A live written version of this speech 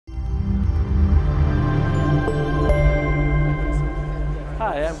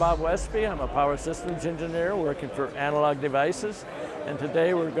Bob Westby. I'm a power systems engineer working for Analog Devices, and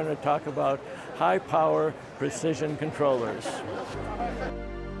today we're going to talk about high power precision controllers.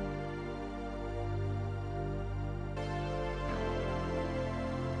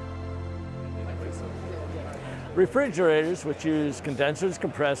 Refrigerators, which use condensers,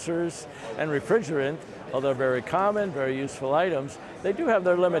 compressors, and refrigerant, although very common, very useful items, they do have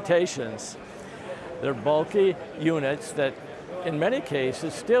their limitations. They're bulky units that in many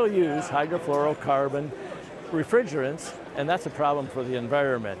cases still use hydrofluorocarbon refrigerants, and that's a problem for the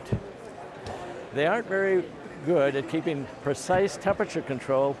environment. They aren't very good at keeping precise temperature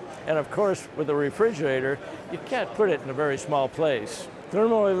control, and of course with a refrigerator you can't put it in a very small place.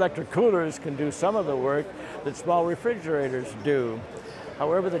 Thermoelectric coolers can do some of the work that small refrigerators do.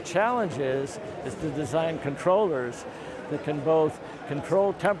 However, the challenge is to design controllers that can both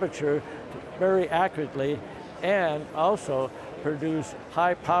control temperature very accurately and also produce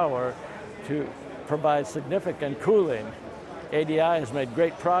high power to provide significant cooling. ADI has made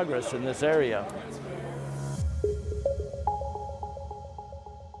great progress in this area.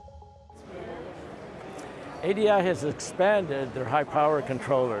 ADI has expanded their high power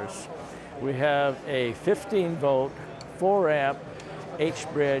controllers. We have a 15 volt, 4 amp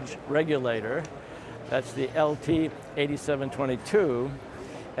H-bridge regulator. That's the LT8722.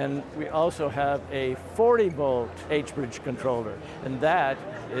 And we also have a 40 volt H-bridge controller, and that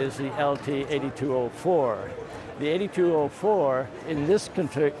is the LT8204. The 8204 in this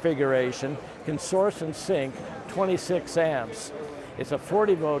configuration can source and sink 26 amps. It's a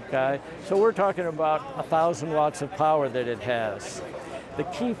 40 volt guy, so we're talking about 1,000 watts of power that it has. The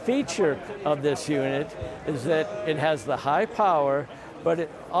key feature of this unit is that it has the high power, but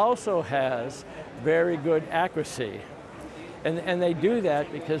it also has very good accuracy. And they do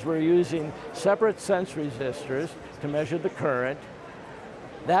that because we're using separate sense resistors to measure the current.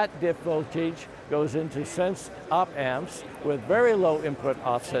 That dip voltage goes into sense op amps with very low input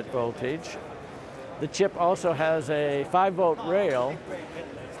offset voltage. The chip also has a 5 volt rail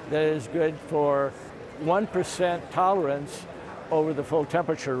that is good for 1% tolerance over the full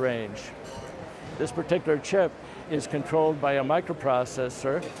temperature range. This particular chip is controlled by a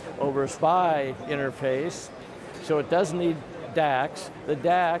microprocessor over a SPI interface, so it doesn't need DACs. The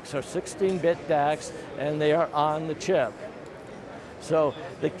DACs are 16-bit DACs, and they are on the chip. So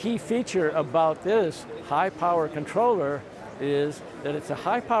the key feature about this high-power controller is that it's a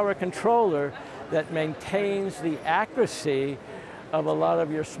high-power controller that maintains the accuracy of a lot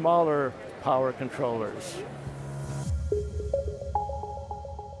of your smaller power controllers.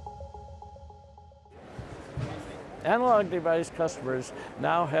 Analog Device customers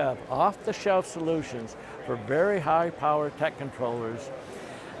now have off-the-shelf solutions for very high-power tech controllers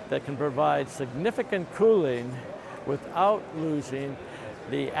that can provide significant cooling without losing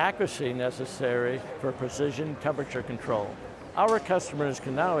the accuracy necessary for precision temperature control. Our customers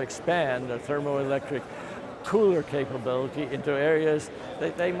can now expand their thermoelectric cooler capability into areas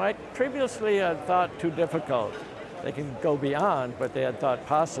that they might previously have thought too difficult. They can go beyond what they had thought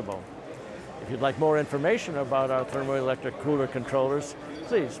possible. If you'd like more information about our thermoelectric cooler controllers,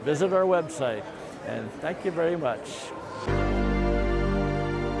 please visit our website. And thank you very much.